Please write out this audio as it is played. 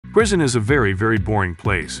Prison is a very, very boring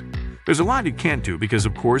place. There's a lot you can't do because,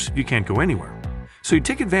 of course, you can't go anywhere. So you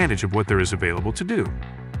take advantage of what there is available to do.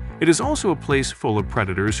 It is also a place full of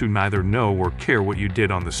predators who neither know or care what you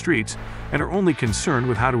did on the streets and are only concerned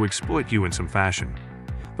with how to exploit you in some fashion.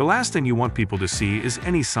 The last thing you want people to see is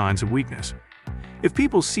any signs of weakness. If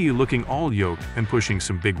people see you looking all yoked and pushing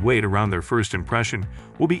some big weight around, their first impression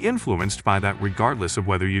will be influenced by that regardless of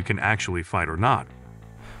whether you can actually fight or not.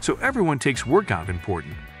 So everyone takes workout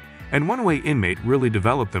important. And one way inmates really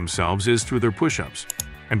develop themselves is through their push-ups.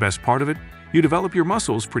 And best part of it, you develop your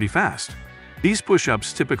muscles pretty fast. These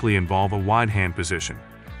push-ups typically involve a wide hand position,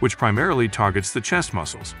 which primarily targets the chest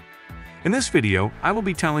muscles. In this video, I will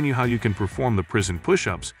be telling you how you can perform the prison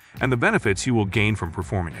push-ups and the benefits you will gain from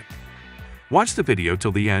performing it. Watch the video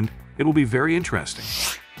till the end, it will be very interesting.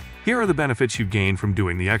 Here are the benefits you gain from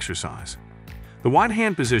doing the exercise. The wide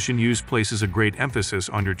hand position used places a great emphasis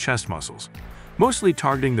on your chest muscles, mostly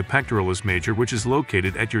targeting the pectoralis major, which is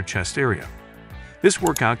located at your chest area. This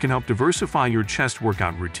workout can help diversify your chest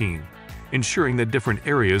workout routine, ensuring that different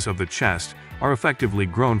areas of the chest are effectively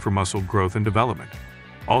grown for muscle growth and development.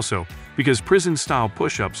 Also, because prison-style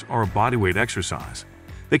push-ups are a bodyweight exercise,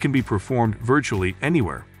 they can be performed virtually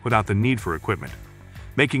anywhere without the need for equipment,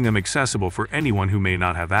 making them accessible for anyone who may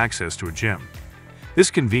not have access to a gym. This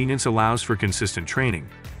convenience allows for consistent training,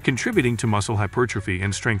 contributing to muscle hypertrophy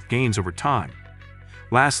and strength gains over time.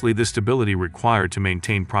 Lastly, the stability required to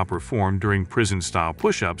maintain proper form during prison-style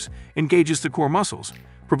push-ups engages the core muscles,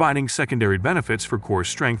 providing secondary benefits for core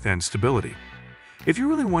strength and stability. If you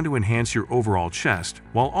really want to enhance your overall chest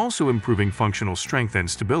while also improving functional strength and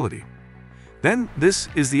stability, then this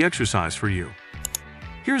is the exercise for you.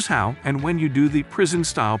 Here's how and when you do the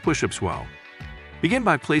prison-style push-ups well. Begin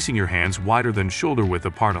by placing your hands wider than shoulder width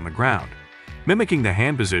apart on the ground, mimicking the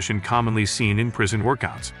hand position commonly seen in prison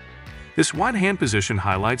workouts. This wide hand position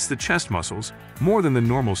highlights the chest muscles more than the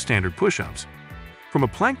normal standard push-ups. From a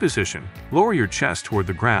plank position, lower your chest toward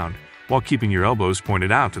the ground while keeping your elbows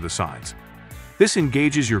pointed out to the sides. This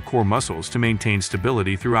engages your core muscles to maintain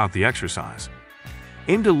stability throughout the exercise.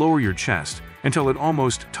 Aim to lower your chest until it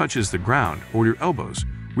almost touches the ground or your elbows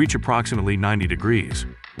reach approximately 90 degrees.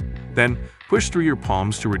 Then, push through your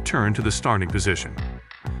palms to return to the starting position.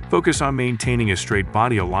 Focus on maintaining a straight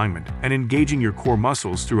body alignment and engaging your core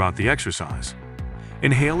muscles throughout the exercise.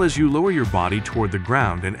 Inhale as you lower your body toward the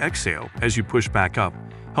ground and exhale as you push back up,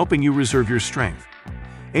 helping you reserve your strength.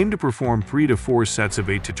 Aim to perform 3 to 4 sets of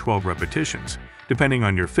 8 to 12 repetitions, depending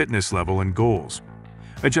on your fitness level and goals.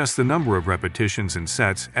 Adjust the number of repetitions and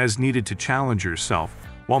sets as needed to challenge yourself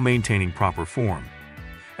while maintaining proper form.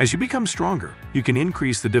 As you become stronger, you can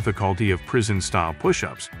increase the difficulty of prison-style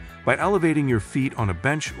push-ups by elevating your feet on a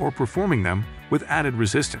bench or performing them with added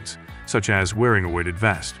resistance, such as wearing a weighted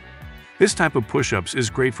vest. This type of push-ups is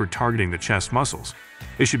great for targeting the chest muscles.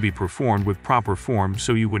 It should be performed with proper form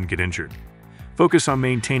so you wouldn't get injured. Focus on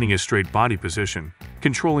maintaining a straight body position,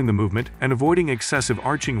 controlling the movement, and avoiding excessive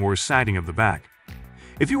arching or sagging of the back.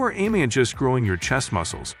 If you are aiming at just growing your chest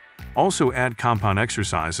muscles, also add compound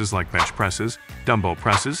exercises like bench presses, dumbbell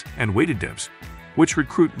presses, and weighted dips, which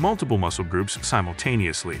recruit multiple muscle groups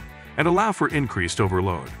simultaneously and allow for increased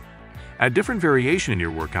overload. Add different variation in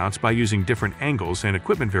your workouts by using different angles and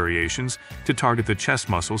equipment variations to target the chest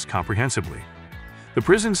muscles comprehensively. The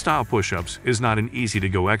prison-style push-ups is not an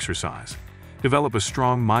easy-to-go exercise. Develop a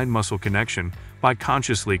strong mind-muscle connection by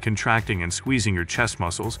consciously contracting and squeezing your chest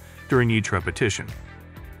muscles during each repetition.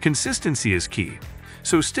 Consistency is key,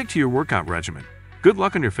 so stick to your workout regimen. Good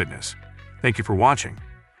luck on your fitness. Thank you for watching.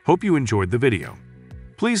 Hope you enjoyed the video.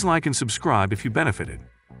 Please like and subscribe if you benefited.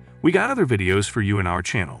 We got other videos for you in our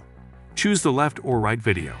channel. Choose the left or right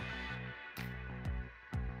video.